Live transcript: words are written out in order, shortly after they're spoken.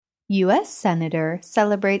U.S. Senator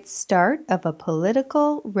celebrates start of a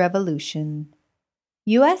political revolution.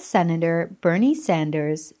 U.S. Senator Bernie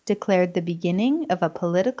Sanders declared the beginning of a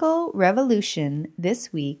political revolution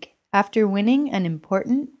this week after winning an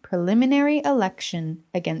important preliminary election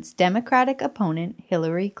against Democratic opponent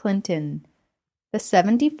Hillary Clinton. The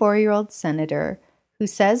 74-year-old senator, who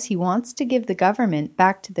says he wants to give the government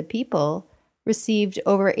back to the people, received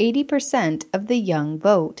over 80% of the young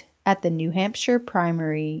vote at the New Hampshire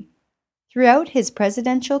primary. Throughout his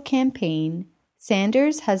presidential campaign,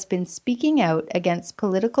 Sanders has been speaking out against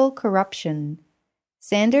political corruption.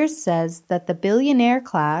 Sanders says that the billionaire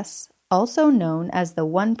class, also known as the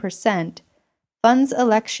 1%, funds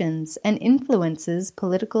elections and influences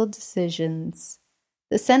political decisions.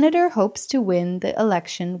 The senator hopes to win the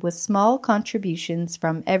election with small contributions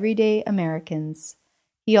from everyday Americans.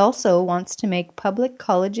 He also wants to make public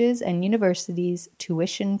colleges and universities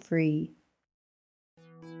tuition-free.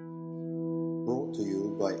 Brought to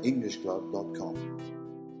you by EnglishClub.com.